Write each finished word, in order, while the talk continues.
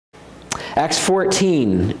Acts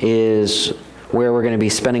 14 is where we're going to be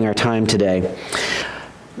spending our time today.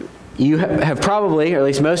 You have probably, or at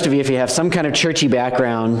least most of you, if you have some kind of churchy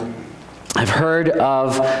background, have heard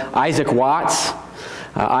of Isaac Watts.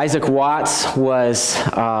 Isaac Watts was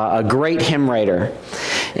a great hymn writer,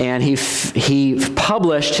 and he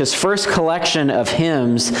published his first collection of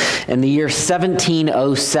hymns in the year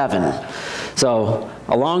 1707. So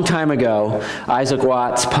a long time ago, Isaac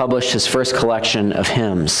Watts published his first collection of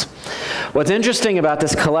hymns. What's interesting about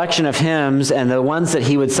this collection of hymns and the ones that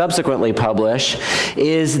he would subsequently publish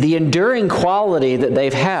is the enduring quality that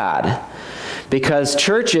they've had. Because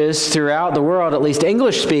churches throughout the world, at least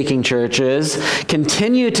English-speaking churches,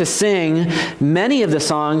 continue to sing many of the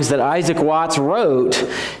songs that Isaac Watts wrote,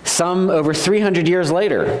 some over 300 years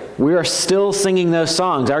later. We are still singing those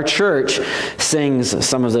songs. Our church sings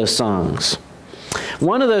some of those songs.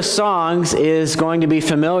 One of those songs is going to be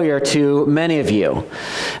familiar to many of you,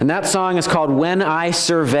 and that song is called "When I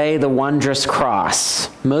Survey the Wondrous Cross."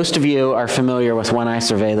 Most of you are familiar with "When I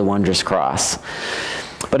Survey the Wondrous Cross."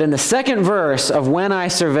 But in the second verse of "When I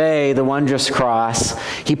Survey the Wondrous Cross,"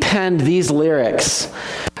 he penned these lyrics.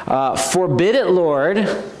 "Forbid it, Lord,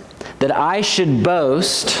 that I should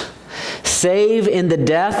boast, save in the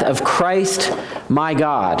death of Christ my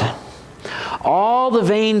God. All the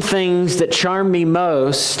vain things that charm me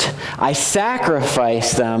most, I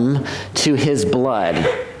sacrifice them to his blood."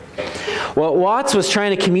 What Watts was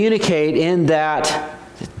trying to communicate in that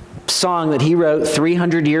song that he wrote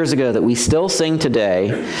 300 years ago that we still sing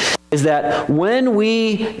today is that when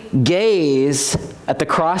we gaze at the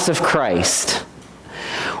cross of Christ,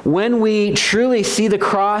 when we truly see the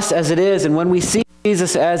cross as it is, and when we see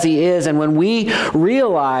Jesus as he is, and when we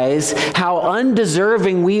realize how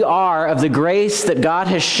undeserving we are of the grace that God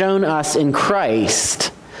has shown us in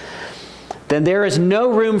Christ, then there is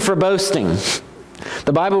no room for boasting.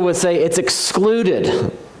 The Bible would say it's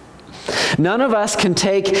excluded. None of us can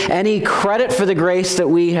take any credit for the grace that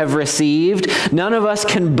we have received. None of us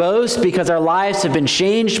can boast because our lives have been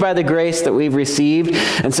changed by the grace that we've received.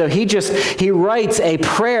 And so he writes a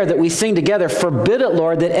prayer that we sing together, "Forbid it,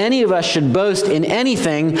 Lord, that any of us should boast in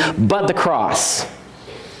anything but the cross."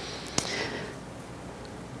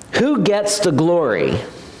 Who gets the glory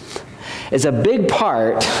is a big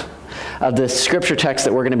part of the scripture text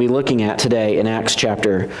that we're going to be looking at today in Acts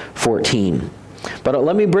chapter 14. But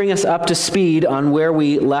let me bring us up to speed on where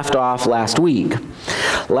we left off last week.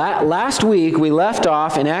 Last week, we left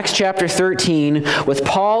off in Acts chapter 13 with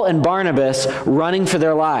Paul and Barnabas running for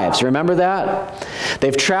their lives. Remember that?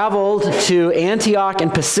 They've traveled to Antioch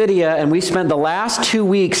and Pisidia, and we spent the last 2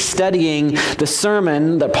 weeks studying the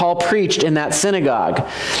sermon that Paul preached in that synagogue.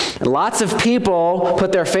 And lots of people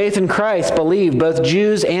put their faith in Christ, believe, both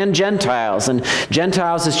Jews and Gentiles. And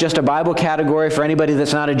Gentiles is just a Bible category for anybody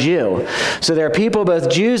that's not a Jew. So there are people, both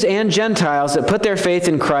Jews and Gentiles, that put their faith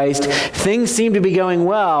in Christ. Things seem to be going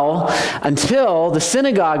well until the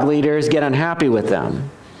synagogue leaders get unhappy with them.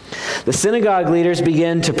 The synagogue leaders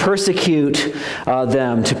begin to persecute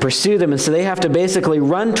them, to pursue them, and so they have to basically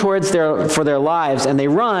run for their lives, and they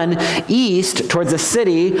run east towards a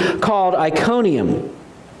city called Iconium.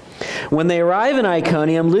 When they arrive in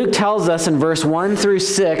Iconium, Luke tells us in verse 1 through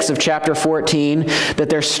 6 of chapter 14 that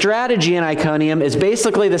their strategy in Iconium is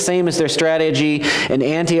basically the same as their strategy in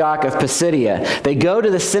Antioch of Pisidia. They go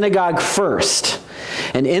to the synagogue first.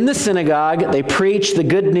 And in the synagogue, they preach the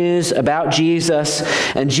good news about Jesus,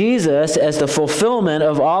 and Jesus as the fulfillment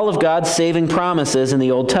of all of God's saving promises in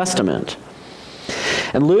the Old Testament.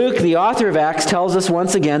 And Luke, the author of Acts, tells us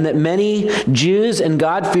once again that many Jews and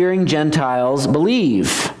God-fearing Gentiles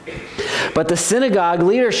believe. But the synagogue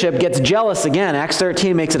leadership gets jealous again. Acts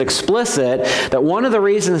 13 makes it explicit that one of the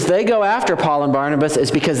reasons they go after Paul and Barnabas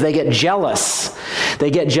is because they get jealous. They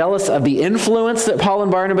get jealous of the influence that Paul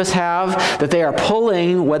and Barnabas have, that they are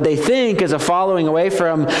pulling what they think is a following away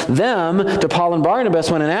from them to Paul and Barnabas,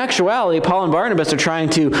 when in actuality, Paul and Barnabas are trying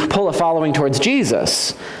to pull a following towards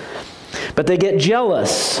Jesus. But they get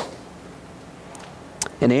jealous.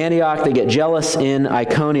 In Antioch, they get jealous in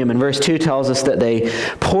Iconium. And verse 2 tells us that they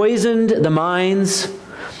poisoned the minds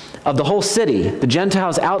of the whole city, the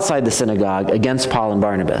Gentiles outside the synagogue, against Paul and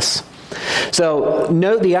Barnabas. So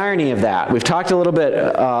note the irony of that. We've talked a little bit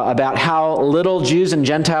about how little Jews and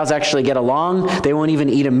Gentiles actually get along. They won't even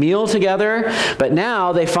eat a meal together. But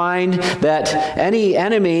now they find that any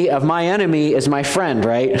enemy of my enemy is my friend,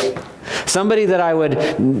 right? Somebody that I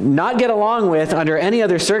would not get along with under any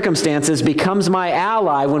other circumstances becomes my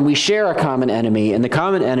ally when we share a common enemy. And the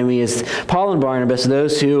common enemy is Paul and Barnabas,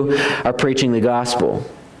 those who are preaching the gospel.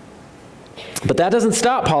 But that doesn't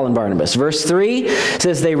stop Paul and Barnabas. Verse 3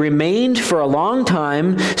 says, they remained for a long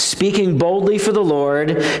time, speaking boldly for the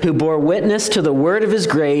Lord, who bore witness to the word of his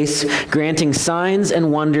grace, granting signs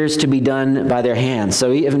and wonders to be done by their hands.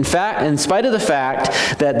 So in spite of the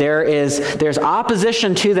fact that there's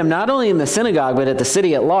opposition to them, not only in the synagogue, but at the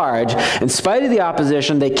city at large, in spite of the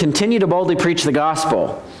opposition, they continue to boldly preach the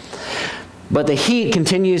gospel. But the heat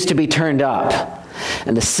continues to be turned up.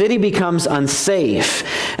 And the city becomes unsafe.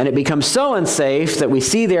 And it becomes so unsafe that we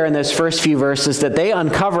see there in those first few verses that they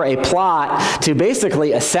uncover a plot to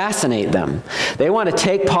basically assassinate them. They want to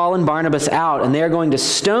take Paul and Barnabas out, and they're going to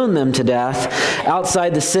stone them to death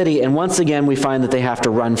outside the city. And once again, we find that they have to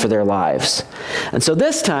run for their lives. And so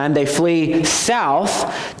this time, they flee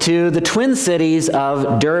south to the twin cities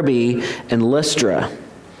of Derbe and Lystra.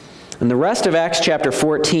 And the rest of Acts chapter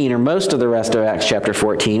 14, or most of the rest of Acts chapter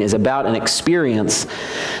 14, is about an experience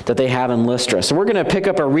that they have in Lystra. So we're going to pick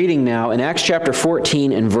up our reading now in Acts chapter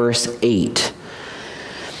 14 and verse 8.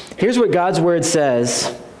 Here's what God's word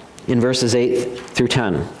says in verses 8 through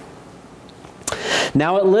 10.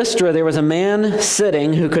 Now at Lystra there was a man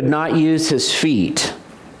sitting who could not use his feet.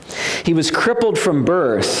 He was crippled from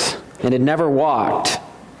birth and had never walked.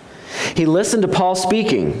 He listened to Paul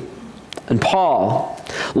speaking, and Paul,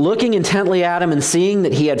 looking intently at him and seeing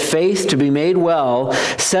that he had faith to be made well,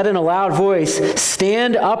 said in a loud voice,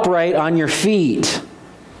 "Stand upright on your feet."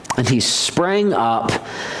 And he sprang up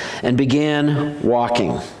and began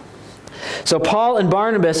walking. So Paul and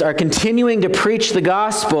Barnabas are continuing to preach the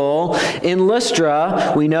gospel in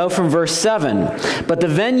Lystra, we know from verse 7. But the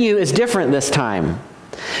venue is different this time.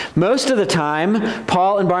 Most of the time,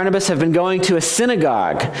 Paul and Barnabas have been going to a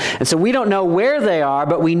synagogue. And so we don't know where they are,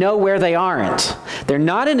 but we know where they aren't. They're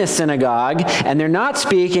not in a synagogue, and they're not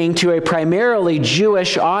speaking to a primarily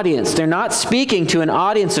Jewish audience. They're not speaking to an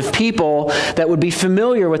audience of people that would be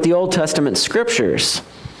familiar with the Old Testament scriptures.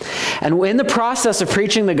 And in the process of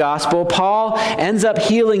preaching the gospel, Paul ends up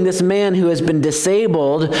healing this man who has been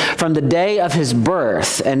disabled from the day of his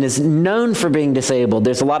birth and is known for being disabled.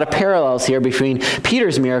 There's a lot of parallels here between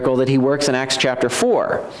Peter's miracle that he works in Acts chapter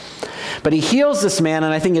 4. But he heals this man,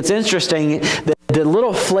 and I think it's interesting that the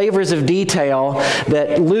little flavors of detail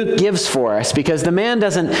that Luke gives for us, because the man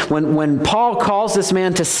doesn't, when Paul calls this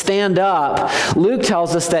man to stand up, Luke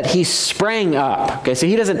tells us that he sprang up. Okay, so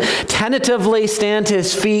he doesn't tentatively stand to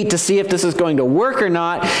his feet to see if this is going to work or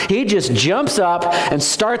not. He just jumps up and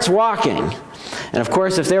starts walking. And of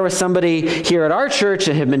course, if there was somebody here at our church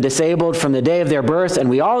that had been disabled from the day of their birth, and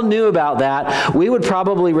we all knew about that, we would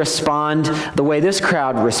probably respond the way this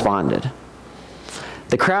crowd responded.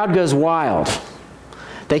 The crowd goes wild.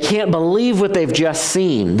 They can't believe what they've just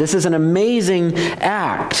seen. This is an amazing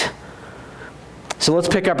act. So let's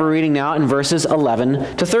pick up a reading now in verses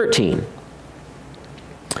 11 to 13.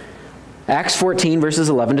 Acts 14, verses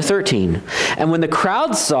 11 to 13. And when the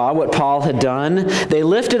crowd saw what Paul had done, they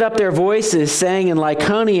lifted up their voices, saying in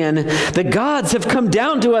Lycaonian, "The gods have come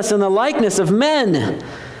down to us in the likeness of men."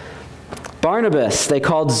 Barnabas they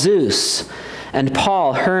called Zeus, and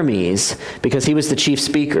Paul Hermes, because he was the chief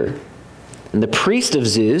speaker. And the priest of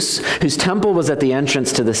Zeus, whose temple was at the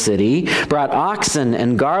entrance to the city, brought oxen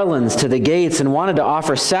and garlands to the gates and wanted to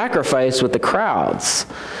offer sacrifice with the crowds.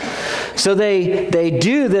 So they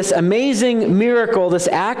do this amazing miracle, this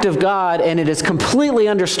act of God, and it is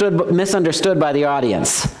completely misunderstood by the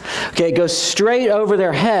audience. Okay, it goes straight over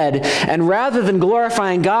their head, and rather than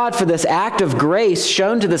glorifying God for this act of grace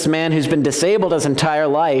shown to this man who's been disabled his entire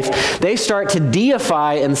life, they start to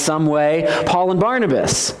deify in some way Paul and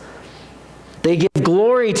Barnabas. They give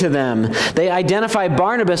glory to them. They identify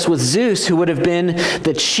Barnabas with Zeus, who would have been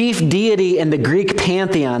the chief deity in the Greek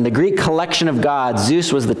pantheon, the Greek collection of gods.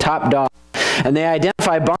 Zeus was the top dog. And they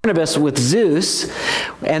identify Barnabas with Zeus,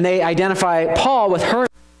 and they identify Paul with Hermes.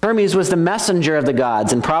 Hermes was the messenger of the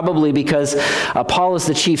gods, and probably because Paul is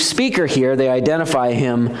the chief speaker here, they identify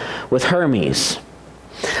him with Hermes.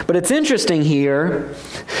 But it's interesting here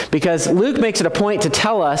because Luke makes it a point to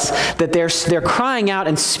tell us that they're crying out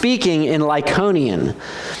and speaking in Lycaonian.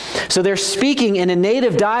 So they're speaking in a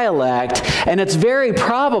native dialect, and it's very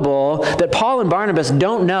probable that Paul and Barnabas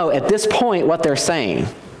don't know at this point what they're saying.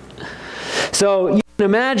 So you can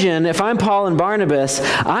imagine if I'm Paul and Barnabas,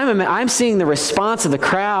 I'm seeing the response of the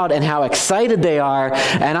crowd and how excited they are,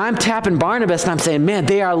 and I'm tapping Barnabas and I'm saying, man,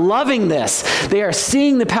 they are loving this. They are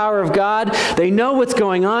seeing the power of God. They know what's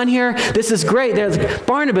going on here. This is great.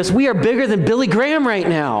 Barnabas, we are bigger than Billy Graham right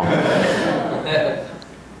now.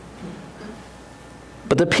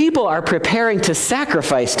 But the people are preparing to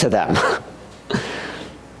sacrifice to them.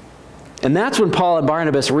 And that's when Paul and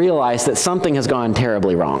Barnabas realize that something has gone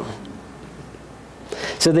terribly wrong.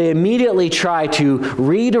 So they immediately try to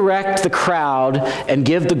redirect the crowd and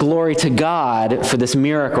give the glory to God for this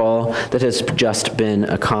miracle that has just been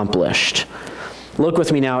accomplished. Look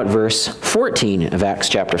with me now at verse 14 of Acts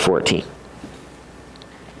chapter 14.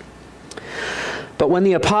 But when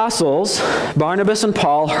the apostles, Barnabas and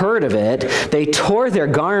Paul, heard of it, they tore their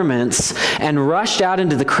garments and rushed out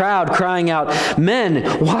into the crowd, crying out, "Men,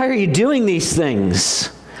 why are you doing these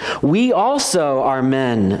things? We also are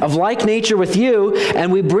men of like nature with you,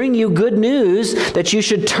 and we bring you good news that you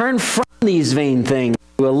should turn from these vain things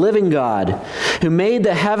to a living God, who made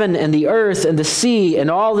the heaven and the earth and the sea and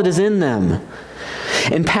all that is in them.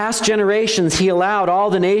 In past generations he allowed all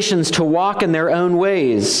the nations to walk in their own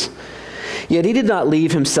ways. Yet he did not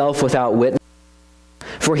leave himself without witness,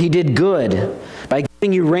 for he did good by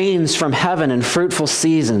giving you rains from heaven and fruitful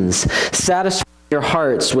seasons, satisfying your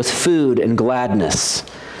hearts with food and gladness."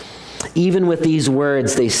 Even with these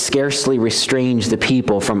words, they scarcely restrained the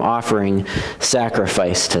people from offering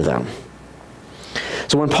sacrifice to them.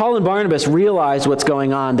 So when Paul and Barnabas realize what's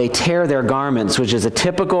going on, they tear their garments, which is a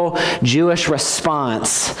typical Jewish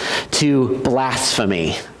response to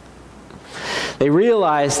blasphemy. They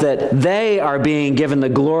realize that they are being given the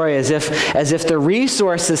glory as if the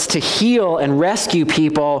resources to heal and rescue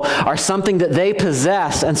people are something that they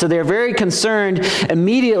possess. And so they're very concerned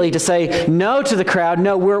immediately to say no to the crowd.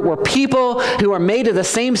 No, we're people who are made of the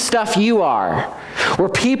same stuff you are. We're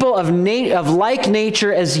people of like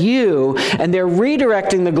nature as you. And they're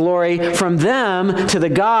redirecting the glory from them to the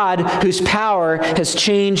God whose power has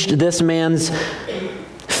changed this man's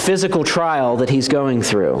physical trial that he's going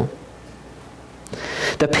through.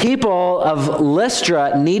 The people of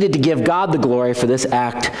Lystra needed to give God the glory for this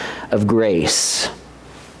act of grace.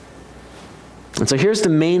 And so here's the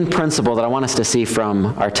main principle that I want us to see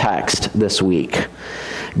from our text this week.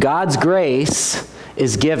 God's grace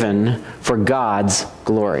is given for God's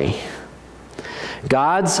glory.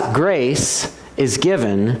 God's grace is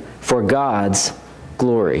given for God's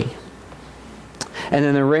glory. And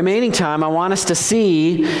in the remaining time, I want us to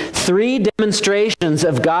see three demonstrations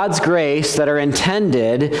of God's grace that are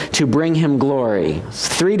intended to bring him glory.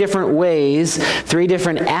 Three different ways, three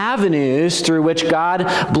different avenues through which God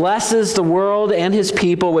blesses the world and his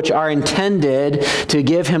people, which are intended to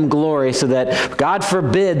give him glory, so that God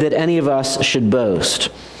forbid that any of us should boast.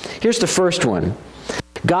 Here's the first one.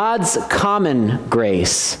 God's common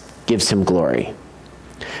grace gives him glory.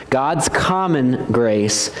 God's common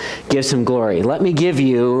grace gives him glory. Will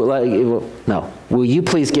you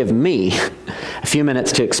please give me a few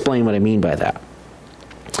minutes to explain what I mean by that?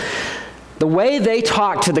 The way they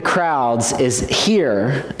talk to the crowds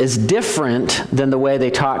is different than the way they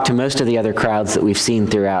talk to most of the other crowds that we've seen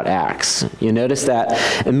throughout Acts. You notice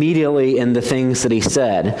that immediately in the things that he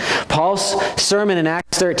said. Paul's sermon in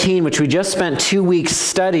Acts 13, which we just spent 2 weeks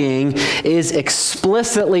studying, is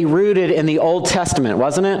explicitly rooted in the Old Testament,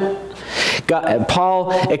 wasn't it?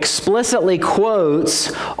 Paul explicitly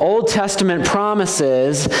quotes Old Testament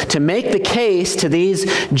promises to make the case to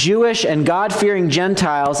these Jewish and God-fearing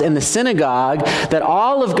Gentiles in the synagogue that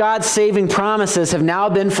all of God's saving promises have now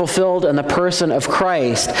been fulfilled in the person of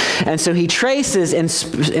Christ. And so he traces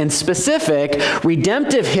in specific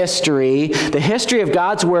redemptive history, the history of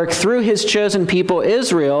God's work through his chosen people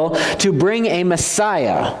Israel to bring a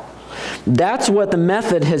Messiah. That's what the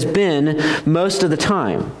method has been most of the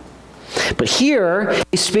time. But here,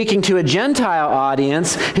 he's speaking to a Gentile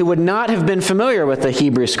audience who would not have been familiar with the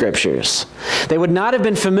Hebrew Scriptures. They would not have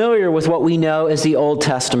been familiar with what we know as the Old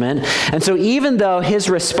Testament. And so even though his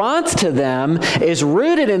response to them is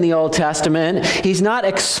rooted in the Old Testament, he's not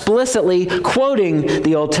explicitly quoting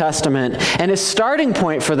the Old Testament. And his starting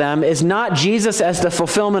point for them is not Jesus as the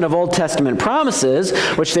fulfillment of Old Testament promises,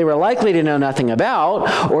 which they were likely to know nothing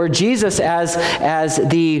about, or Jesus as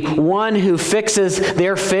the one who fixes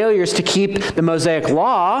their failures to keep the Mosaic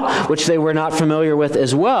law, which they were not familiar with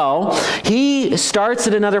as well. He starts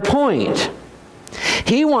at another point.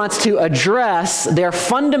 He wants to address their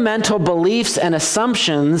fundamental beliefs and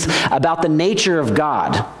assumptions about the nature of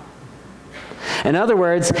God. In other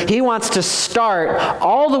words, he wants to start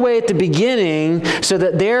all the way at the beginning so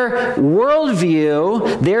that their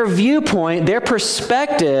worldview, their viewpoint, their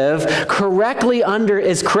perspective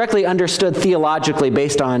is correctly understood theologically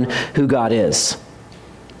based on who God is.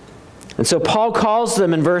 And so Paul calls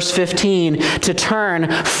them in verse 15 to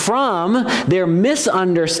turn from their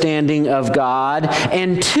misunderstanding of God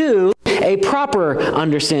and to a proper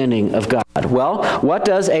understanding of God. Well, what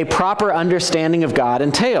does a proper understanding of God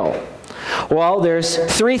entail? Well, there's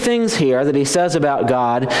three things here that he says about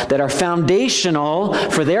God that are foundational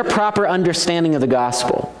for their proper understanding of the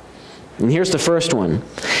gospel. And here's the first one.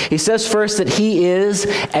 He says first that he is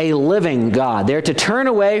a living God. They're to turn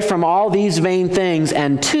away from all these vain things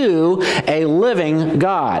and to a living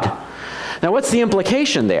God. Now, what's the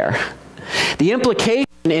implication there? The implication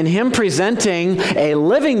in him presenting a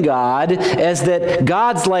living God is that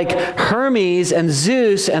gods like Hermes and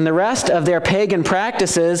Zeus and the rest of their pagan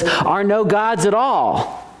practices are no gods at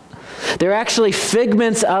all. They're actually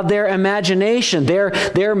figments of their imagination.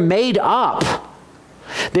 They're made up.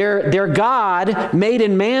 They're God made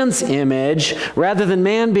in man's image rather than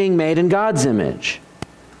man being made in God's image.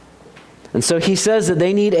 And so he says that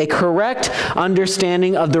they need a correct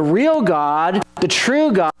understanding of the real God, the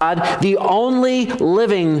true God, the only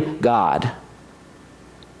living God.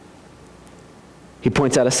 He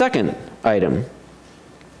points out a second item.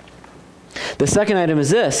 The second item is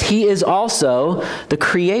this: he is also the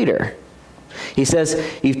creator. He says,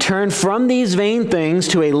 you've turned from these vain things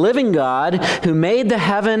to a living God who made the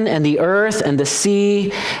heaven and the earth and the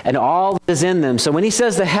sea and all that is in them. So when he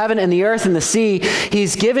says the heaven and the earth and the sea,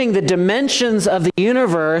 he's giving the dimensions of the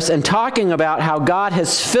universe and talking about how God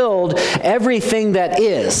has filled everything that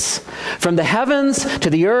is. From the heavens to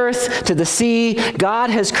the earth to the sea, God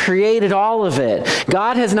has created all of it.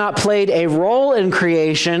 God has not played a role in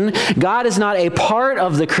creation. God is not a part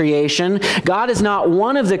of the creation. God is not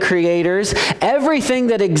one of the creators. Everything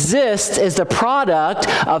that exists is the product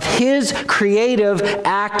of his creative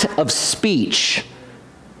act of speech.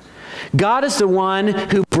 God is the one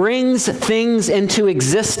who brings things into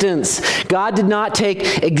existence. God did not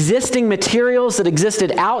take existing materials that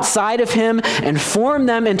existed outside of him and form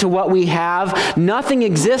them into what we have. Nothing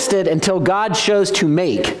existed until God chose to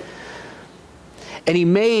make. And he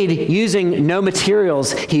made using no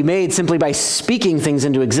materials. He made simply by speaking things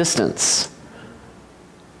into existence.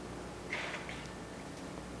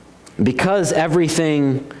 Because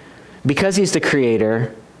he's the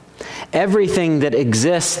creator, everything that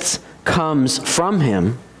exists comes from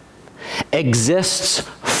him, exists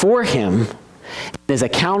for him, and is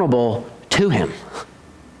accountable to him.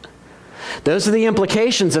 Those are the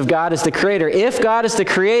implications of God as the creator. If God is the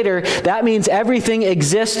creator, that means everything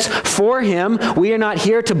exists for him. We are not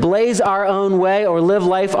here to blaze our own way or live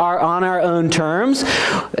life on our own terms.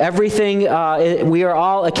 Everything, we are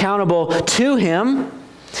all accountable to him.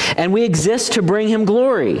 And we exist to bring him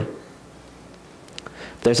glory.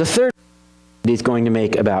 There's a third that he's going to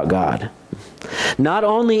make about God. Not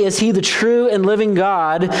only is he the true and living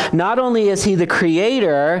God, not only is he the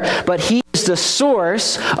creator, but he is the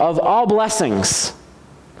source of all blessings.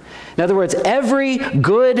 In other words, every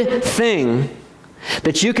good thing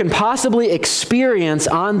that you can possibly experience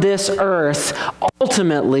on this earth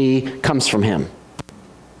ultimately comes from him.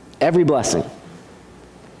 Every blessing.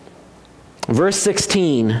 Verse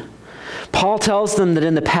 16, Paul tells them that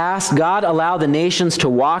in the past, God allowed the nations to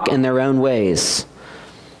walk in their own ways.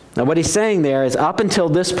 Now, what he's saying there is up until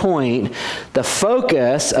this point, the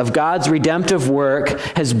focus of God's redemptive work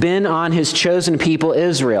has been on his chosen people,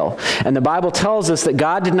 Israel. And the Bible tells us that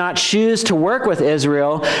God did not choose to work with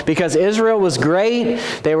Israel because Israel was great.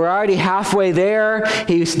 They were already halfway there.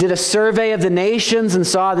 He did a survey of the nations and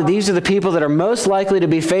saw that these are the people that are most likely to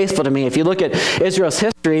be faithful to me. If you look at Israel's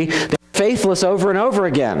history, they're faithless over and over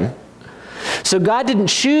again. So God didn't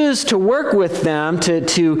choose to work with them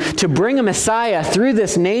to bring a Messiah through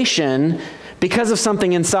this nation because of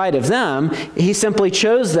something inside of them. He simply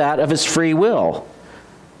chose that of his free will.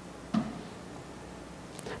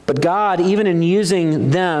 But God, even in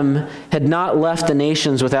using them, had not left the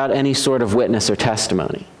nations without any sort of witness or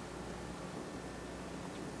testimony.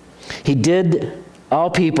 He did all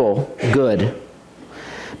people good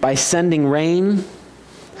by sending rain,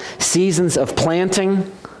 seasons of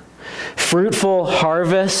planting, fruitful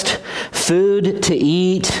harvest, food to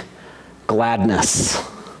eat, gladness.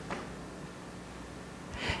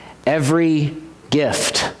 Every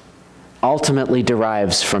gift ultimately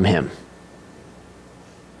derives from him.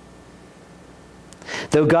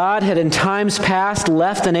 Though God had in times past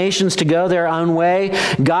left the nations to go their own way,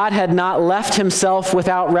 God had not left himself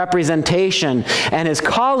without representation, and his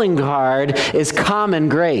calling card is common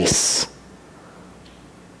grace.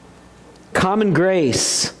 Common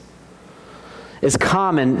grace is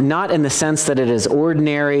common not in the sense that it is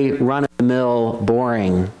ordinary, run-of-the-mill,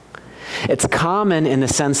 boring. It's common in the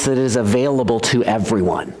sense that it is available to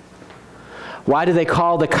everyone. Why do they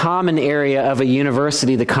call the common area of a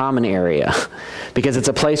university the common area? Because it's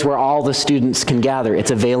a place where all the students can gather.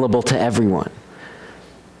 It's available to everyone.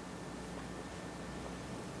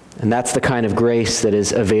 And that's the kind of grace that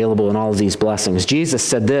is available in all of these blessings. Jesus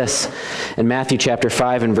said this in Matthew chapter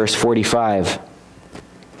 5 and verse 45.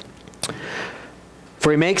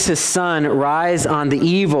 For he makes his sun rise on the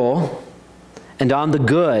evil and on the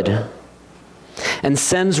good, and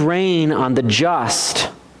sends rain on the just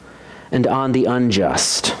and on the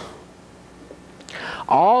unjust.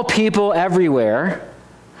 All people everywhere,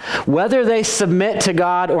 whether they submit to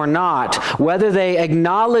God or not, whether they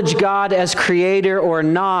acknowledge God as creator or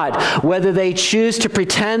not, whether they choose to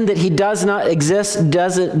pretend that he does not exist,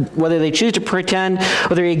 whether they choose to pretend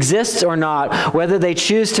whether he exists or not, whether they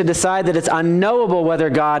choose to decide that it's unknowable whether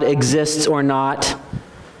God exists or not,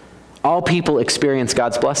 all people experience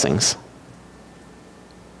God's blessings.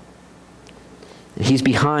 He's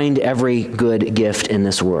behind every good gift in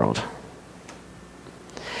this world.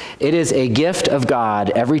 It is a gift of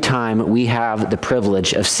God every time we have the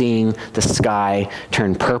privilege of seeing the sky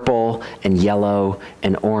turn purple and yellow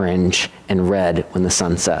and orange and red when the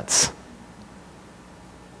sun sets.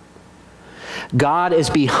 God is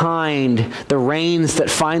behind the rains that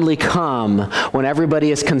finally come when everybody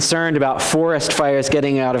is concerned about forest fires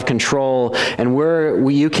getting out of control and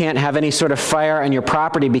you can't have any sort of fire on your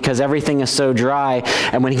property because everything is so dry.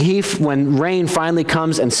 And when rain finally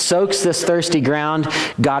comes and soaks this thirsty ground,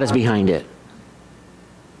 God is behind it.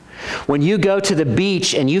 When you go to the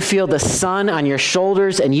beach and you feel the sun on your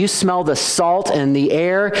shoulders and you smell the salt in the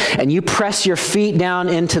air and you press your feet down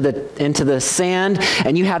into the sand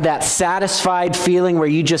and you have that satisfied feeling where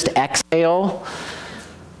you just exhale,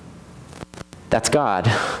 that's God.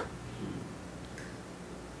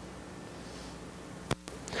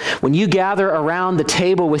 When you gather around the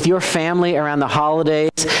table with your family around the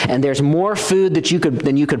holidays and there's more food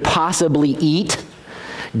than you could possibly eat,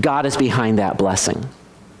 God is behind that blessing.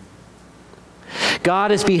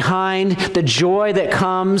 God is behind the joy that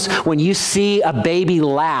comes when you see a baby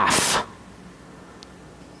laugh.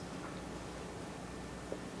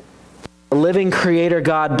 The living Creator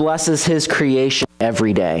God blesses his creation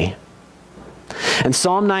every day. And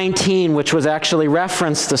Psalm 19, which was actually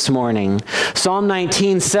referenced this morning, Psalm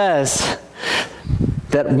 19 says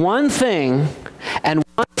that one thing and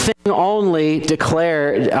one thing only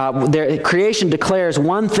creation declares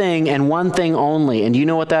one thing and one thing only. And do you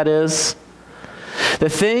know what that is? The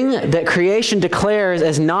thing that creation declares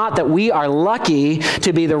is not that we are lucky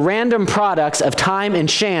to be the random products of time and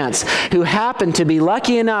chance who happen to be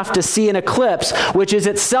lucky enough to see an eclipse, which is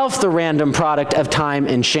itself the random product of time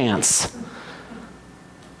and chance.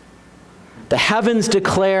 The heavens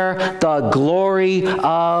declare the glory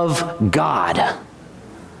of God.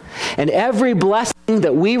 And every blessing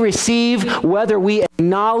that we receive, whether we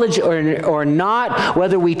acknowledge or not,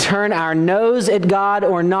 whether we turn our nose at God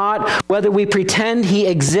or not, whether we pretend he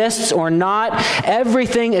exists or not,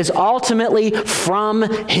 everything is ultimately from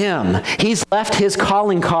him. He's left his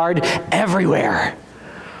calling card everywhere.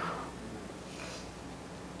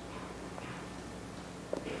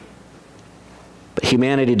 But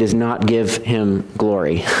humanity does not give him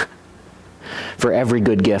glory for every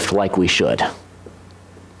good gift like we should.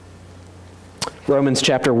 Romans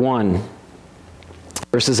chapter 1,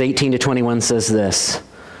 verses 18 to 21 says this: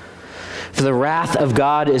 "For the wrath of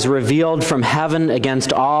God is revealed from heaven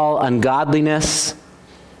against all ungodliness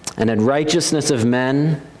and unrighteousness of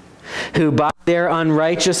men, who by their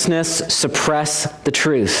unrighteousness suppress the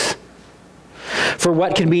truth. For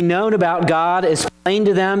what can be known about God is plain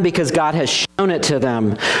to them because God has shown it to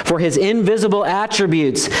them. For his invisible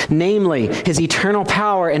attributes, namely his eternal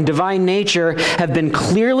power and divine nature, have been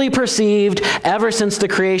clearly perceived ever since the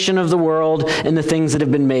creation of the world and the things that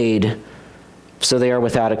have been made. So they are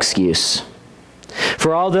without excuse.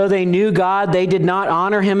 For although they knew God, they did not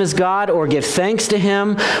honor him as God or give thanks to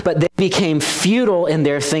him, but they became futile in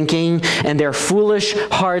their thinking, and their foolish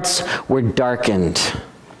hearts were darkened."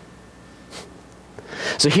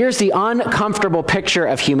 So here's the uncomfortable picture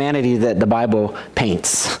of humanity that the Bible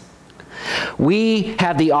paints. We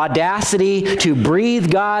have the audacity to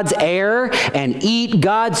breathe God's air and eat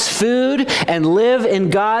God's food and live in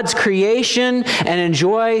God's creation and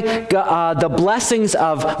enjoy the blessings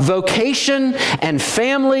of vocation and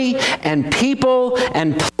family and people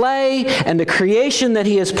and play and the creation that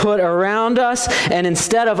he has put around us. And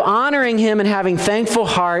instead of honoring him and having thankful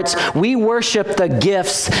hearts, we worship the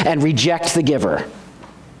gifts and reject the giver.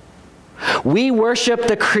 We worship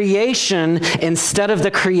the creation instead of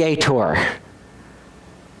the Creator.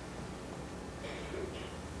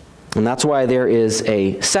 And that's why there is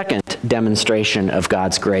a second demonstration of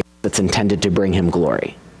God's grace that's intended to bring him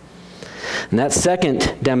glory. And that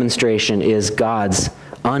second demonstration is God's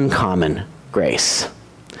uncommon grace.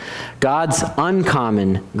 God's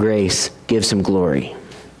uncommon grace gives him glory.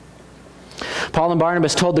 Paul and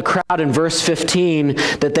Barnabas told the crowd in verse 15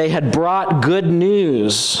 that they had brought good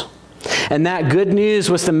news. And that good news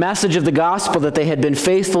was the message of the gospel that they had been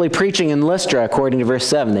faithfully preaching in Lystra, according to verse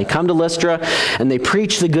 7. They come to Lystra and they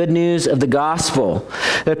preach the good news of the gospel.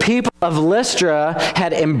 The people of Lystra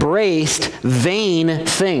had embraced vain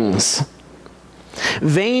things.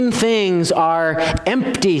 Vain things are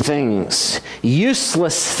empty things,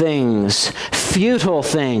 useless things, futile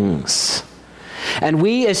things. And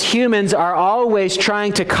we as humans are always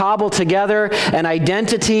trying to cobble together an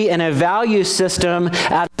identity and a value system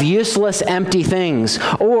out of useless, empty things.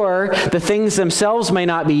 Or the things themselves may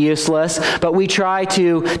not be useless, but we try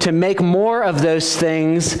to make more of those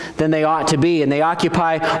things than they ought to be. And they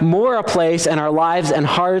occupy more a place in our lives and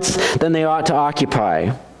hearts than they ought to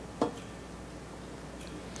occupy.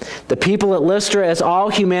 The people at Lystra, as all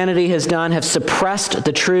humanity has done, have suppressed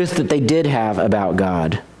the truth that they did have about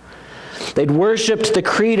God. They'd worshipped the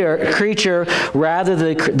creature rather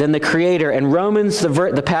than the Creator. And Romans,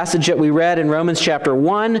 the passage that we read in Romans chapter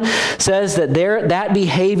 1, says that that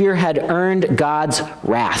behavior had earned God's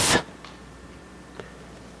wrath.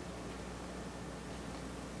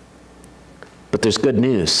 But there's good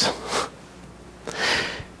news.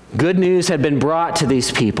 Good news had been brought to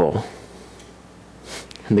these people.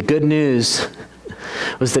 And the good news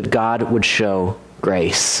was that God would show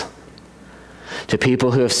grace to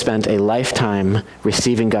people who have spent a lifetime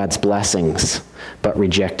receiving God's blessings, but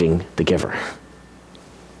rejecting the giver.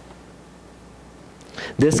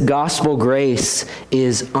 This gospel grace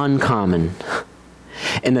is uncommon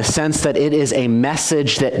in the sense that it is a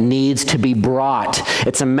message that needs to be brought.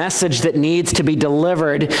 It's a message that needs to be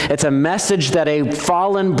delivered. It's a message that a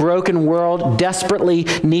fallen, broken world desperately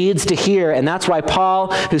needs to hear. And that's why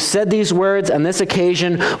Paul, who said these words on this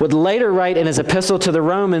occasion, would later write in his epistle to the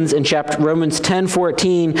Romans in Romans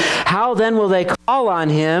 10:14, "How then will they call on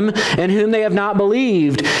him in whom they have not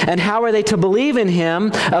believed? And how are they to believe in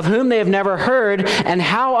him of whom they have never heard? And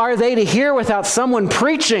how are they to hear without someone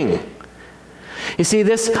preaching?" You see,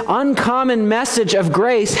 this uncommon message of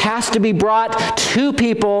grace has to be brought to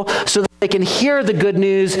people so that they can hear the good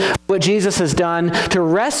news of what Jesus has done to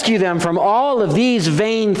rescue them from all of these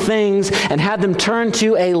vain things and have them turn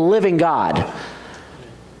to a living God.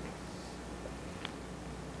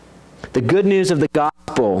 The good news of the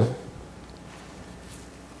gospel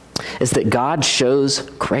is that God shows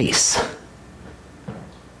grace.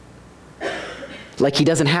 Like he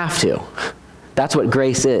doesn't have to. That's what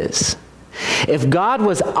grace is. If God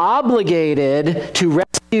was obligated to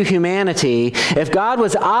rescue humanity, if God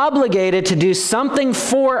was obligated to do something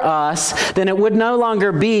for us, then it would no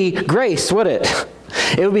longer be grace, would it?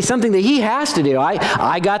 It would be something that he has to do.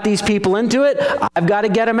 I got these people into it, I've got to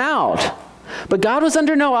get them out. But God was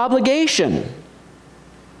under no obligation.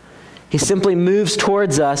 He simply moves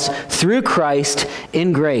towards us through Christ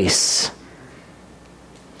in grace.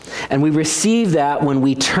 And we receive that when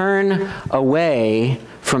we turn away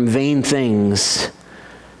from vain things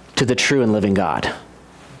to the true and living God.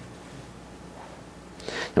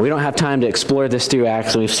 Now, we don't have time to explore this through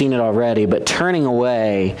Acts, and we've seen it already, but turning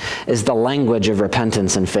away is the language of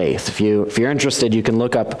repentance and faith. If you're interested, you can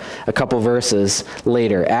look up a couple verses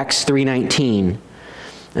later. Acts 3:19,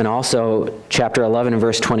 and also chapter 11 and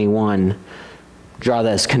verse 21 draw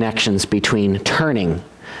those connections between turning,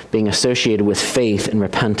 being associated with faith and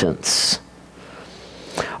repentance.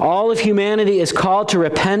 All of humanity is called to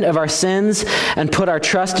repent of our sins and put our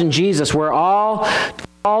trust in Jesus. We're all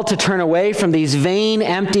called to turn away from these vain,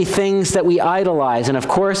 empty things that we idolize. And of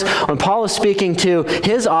course, when Paul is speaking to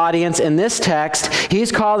his audience in this text,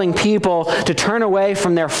 he's calling people to turn away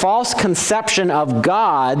from their false conception of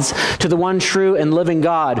gods to the one true and living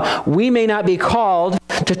God. We may not be called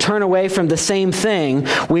to turn away from the same thing.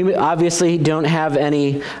 We obviously don't have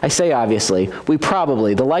any, I say obviously, we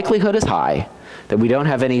probably, the likelihood is high that we don't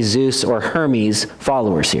have any Zeus or Hermes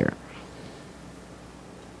followers here.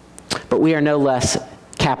 But we are no less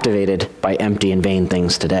captivated by empty and vain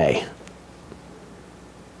things today.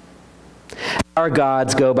 Our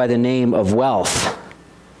gods go by the name of wealth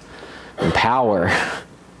and power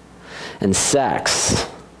and sex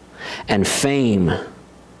and fame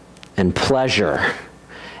and pleasure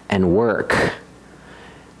and work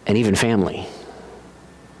and even family.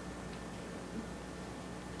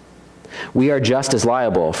 We are just as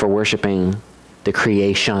liable for worshiping the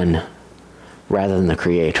creation rather than the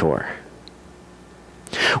Creator.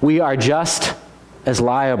 We are just as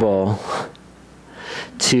liable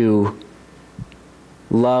to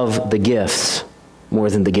love the gifts more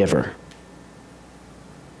than the giver.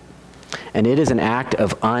 And it is an act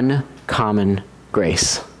of uncommon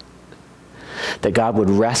grace that God would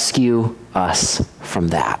rescue us from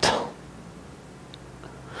that.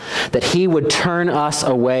 that he would turn us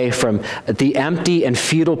away from the empty and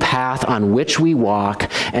futile path on which we walk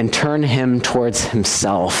and turn him towards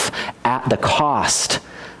himself at the cost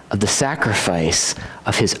of the sacrifice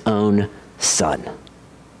of his own Son.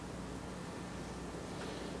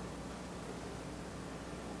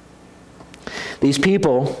 These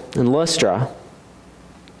people in Lystra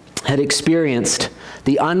had experienced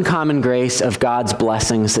the uncommon grace of God's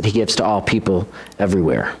blessings that he gives to all people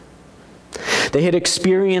everywhere. They had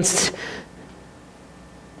experienced,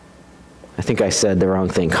 I think I said the wrong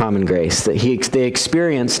thing, common grace. They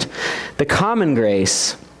experienced the common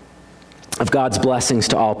grace of God's blessings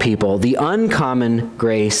to all people, the uncommon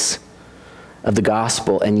grace of the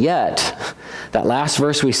gospel. And yet, that last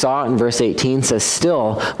verse we saw in verse 18 says,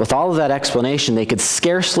 still, with all of that explanation, they could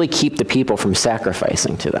scarcely keep the people from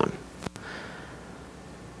sacrificing to them.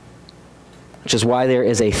 Which is why there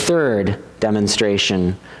is a third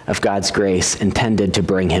demonstration of God's grace intended to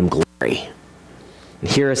bring him glory. And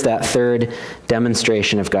here is that third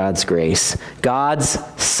demonstration of God's grace. God's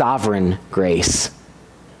sovereign grace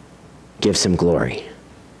gives him glory.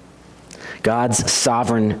 God's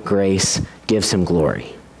sovereign grace gives him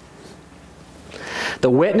glory. The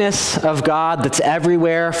witness of God that's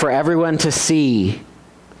everywhere for everyone to see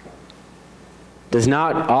does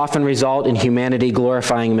not often result in humanity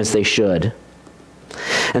glorifying him as they should.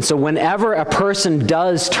 And so whenever a person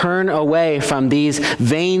does turn away from these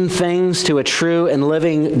vain things to a true and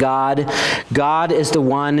living God, God is the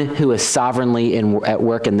one who is sovereignly at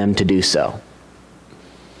work in them to do so.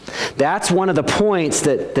 That's one of the points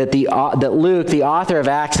that Luke, the author of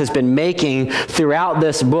Acts, has been making throughout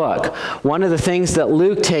this book. One of the things that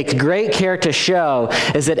Luke takes great care to show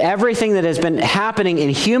is that everything that has been happening in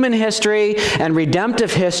human history and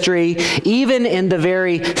redemptive history, even in the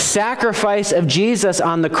very sacrifice of Jesus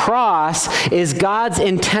on the cross, is God's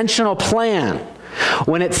intentional plan.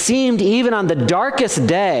 When it seemed even on the darkest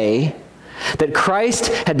day that Christ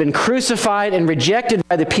had been crucified and rejected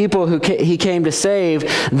by the people who he came to save,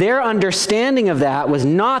 their understanding of that was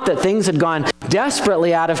not that things had gone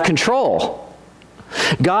desperately out of control.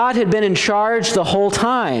 God had been in charge the whole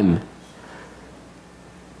time.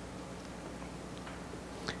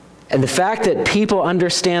 And the fact that people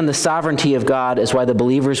understand the sovereignty of God is why the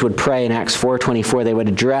believers would pray in Acts 4:24. They would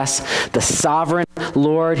address the sovereign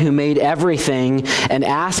Lord who made everything and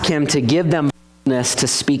ask him to give them to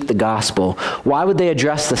speak the gospel. Why would they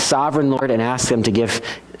address the sovereign Lord and ask him to give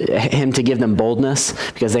them boldness?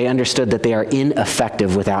 Because they understood that they are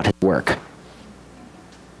ineffective without his work.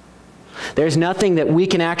 There's nothing that we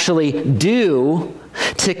can actually do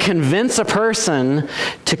to convince a person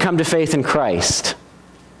to come to faith in Christ.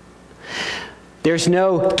 There's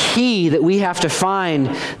no key that we have to find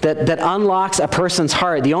that unlocks a person's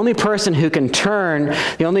heart. The only person who can turn,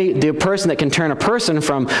 the person that can turn a person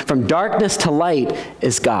from darkness to light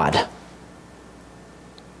is God.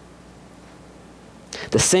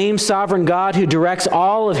 The same sovereign God who directs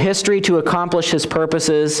all of history to accomplish his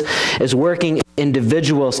purposes is working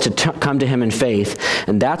individuals to come to him in faith.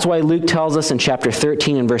 And that's why Luke tells us in chapter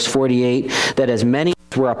 13 and verse 48 that as many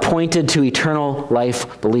as were appointed to eternal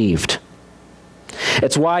life believed.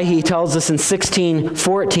 It's why he tells us in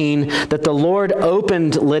 16:14 that the Lord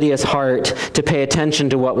opened Lydia's heart to pay attention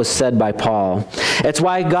to what was said by Paul. It's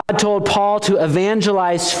why God told Paul to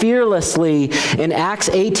evangelize fearlessly in Acts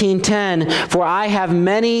 18:10, for I have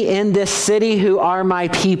many in this city who are my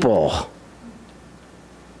people.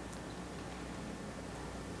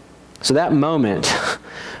 So that moment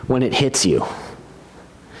when it hits you,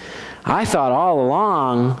 I thought all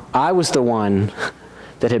along I was the one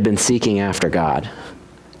that had been seeking after God.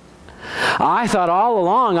 I thought all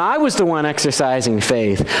along I was the one exercising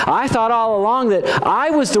faith. I thought all along that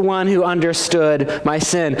I was the one who understood my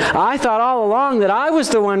sin. I thought all along that I was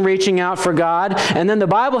the one reaching out for God, and then the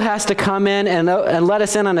Bible has to come in and let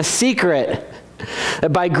us in on a secret.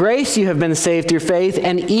 That by grace you have been saved through faith,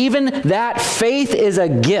 and even that faith is a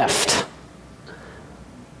gift.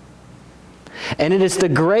 And it is the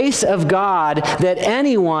grace of God that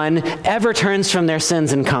anyone ever turns from their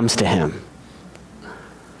sins and comes to him.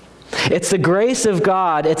 It's the grace of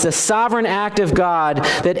God, it's a sovereign act of God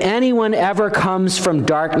that anyone ever comes from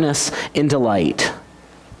darkness into light.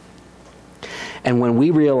 And when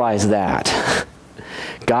we realize that,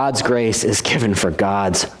 God's grace is given for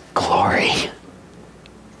God's glory.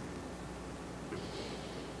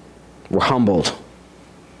 We're humbled.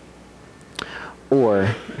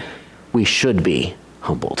 Or we should be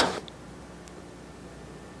humbled.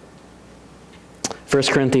 1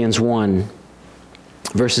 Corinthians 1,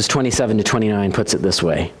 verses 27 to 29 puts it this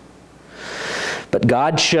way. But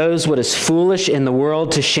God chose what is foolish in the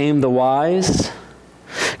world to shame the wise.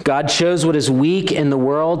 God chose what is weak in the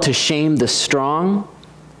world to shame the strong.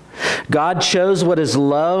 God chose what is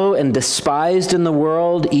low and despised in the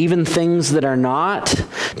world, even things that are not,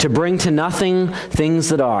 to bring to nothing things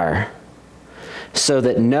that are, so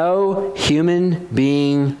that no human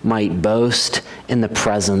being might boast in the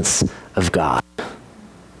presence of God.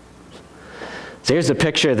 So here's a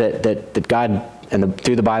picture that God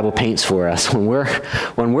through the Bible paints for us.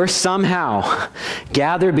 When we're somehow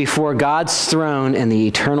gathered before God's throne in the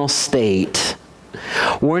eternal state,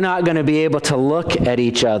 we're not going to be able to look at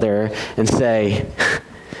each other and say,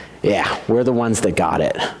 yeah, we're the ones that got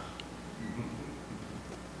it.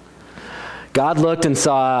 God looked and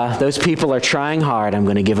saw, those people are trying hard, I'm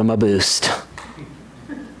going to give them a boost.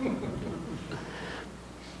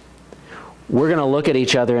 We're going to look at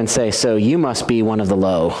each other and say, so you must be one of the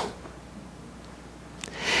low.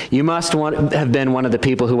 You must have been one of the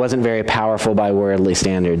people who wasn't very powerful by worldly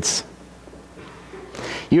standards.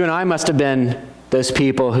 You and I must have been those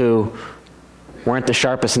people who weren't the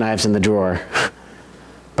sharpest knives in the drawer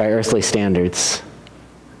by earthly standards.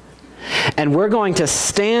 And we're going to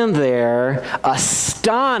stand there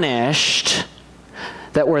astonished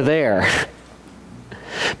that we're there,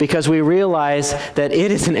 because we realize that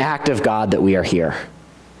it is an act of God that we are here.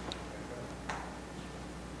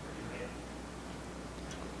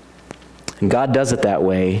 And God does it that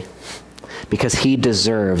way because he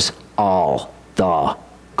deserves all the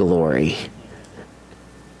glory.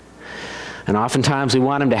 And oftentimes we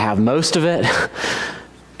want him to have most of it.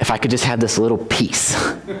 If I could just have this little piece.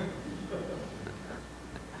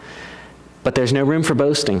 But there's no room for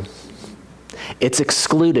boasting. It's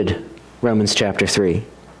excluded, Romans chapter 3.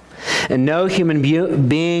 And no human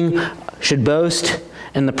being should boast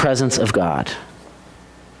in the presence of God.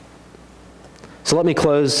 So let me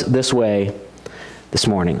close this way this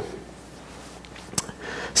morning.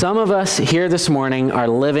 Some of us here this morning are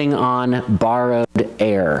living on borrowed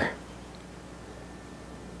air.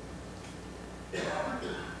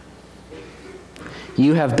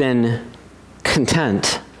 You have been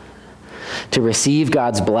content to receive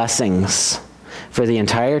God's blessings for the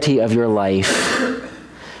entirety of your life,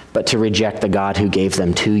 but to reject the God who gave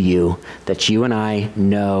them to you, that you and I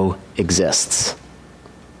know exists.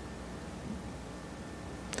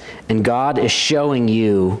 And God is showing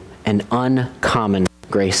you an uncommon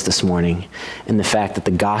grace this morning in the fact that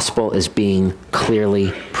the gospel is being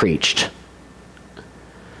clearly preached.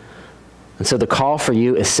 And so the call for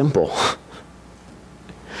you is simple: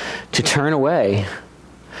 to turn away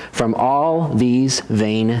from all these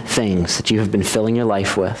vain things that you have been filling your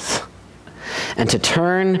life with, and to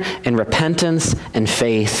turn in repentance and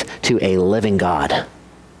faith to a living God.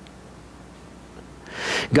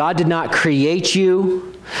 God did not create you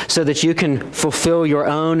so that you can fulfill your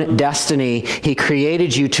own destiny. He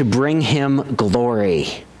created you to bring him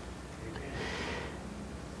glory.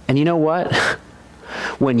 And you know what?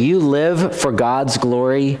 When you live for God's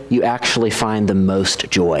glory, you actually find the most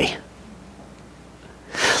joy.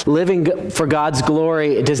 Living for God's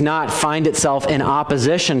glory does not find itself in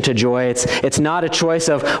opposition to joy. It's not a choice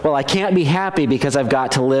of, well, I can't be happy because I've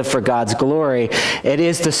got to live for God's glory. It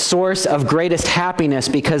is the source of greatest happiness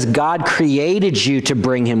because God created you to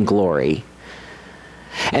bring him glory.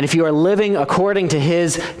 And if you are living according to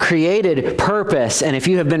his created purpose, and if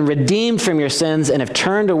you have been redeemed from your sins and have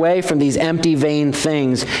turned away from these empty, vain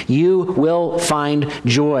things, you will find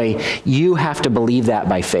joy. You have to believe that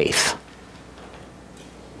by faith.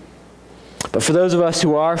 But for those of us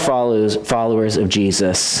who are followers of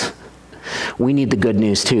Jesus, we need the good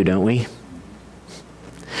news too, don't we?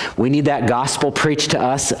 We need that gospel preached to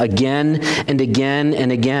us again and again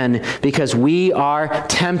and again, because we are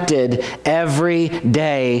tempted every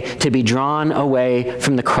day to be drawn away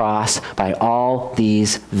from the cross by all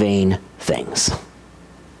these vain things.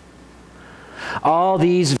 All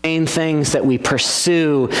these vain things that we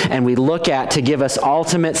pursue and we look at to give us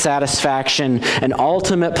ultimate satisfaction and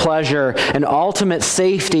ultimate pleasure and ultimate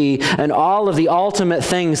safety and all of the ultimate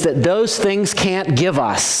things that those things can't give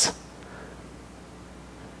us.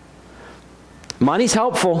 Money's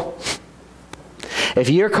helpful. If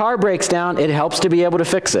your car breaks down, it helps to be able to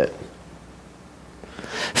fix it.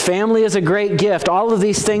 Family is a great gift. All of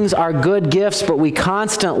these things are good gifts, but we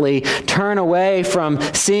constantly turn away from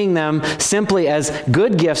seeing them simply as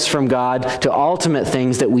good gifts from God to ultimate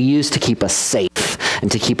things that we use to keep us safe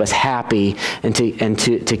and to keep us happy and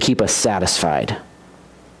to keep us satisfied.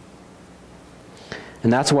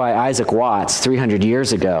 And that's why Isaac Watts, 300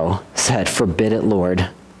 years ago, said, "Forbid it, Lord.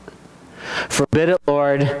 Forbid it,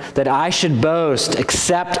 Lord, that I should boast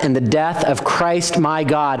except in the death of Christ my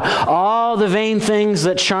God. All the vain things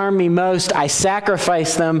that charm me most, I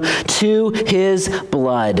sacrifice them to his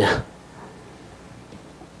blood.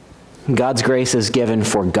 God's grace is given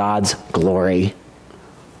for God's glory.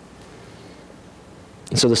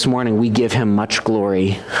 And so this morning we give him much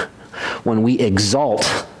glory when we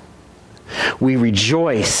exalt, we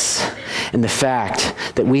rejoice in the fact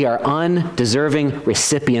that we are undeserving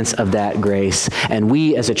recipients of that grace, and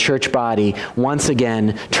we as a church body once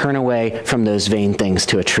again turn away from those vain things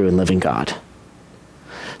to a true and living God.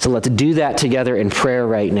 So let's do that together in prayer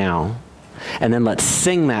right now, and then let's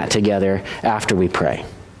sing that together after we pray.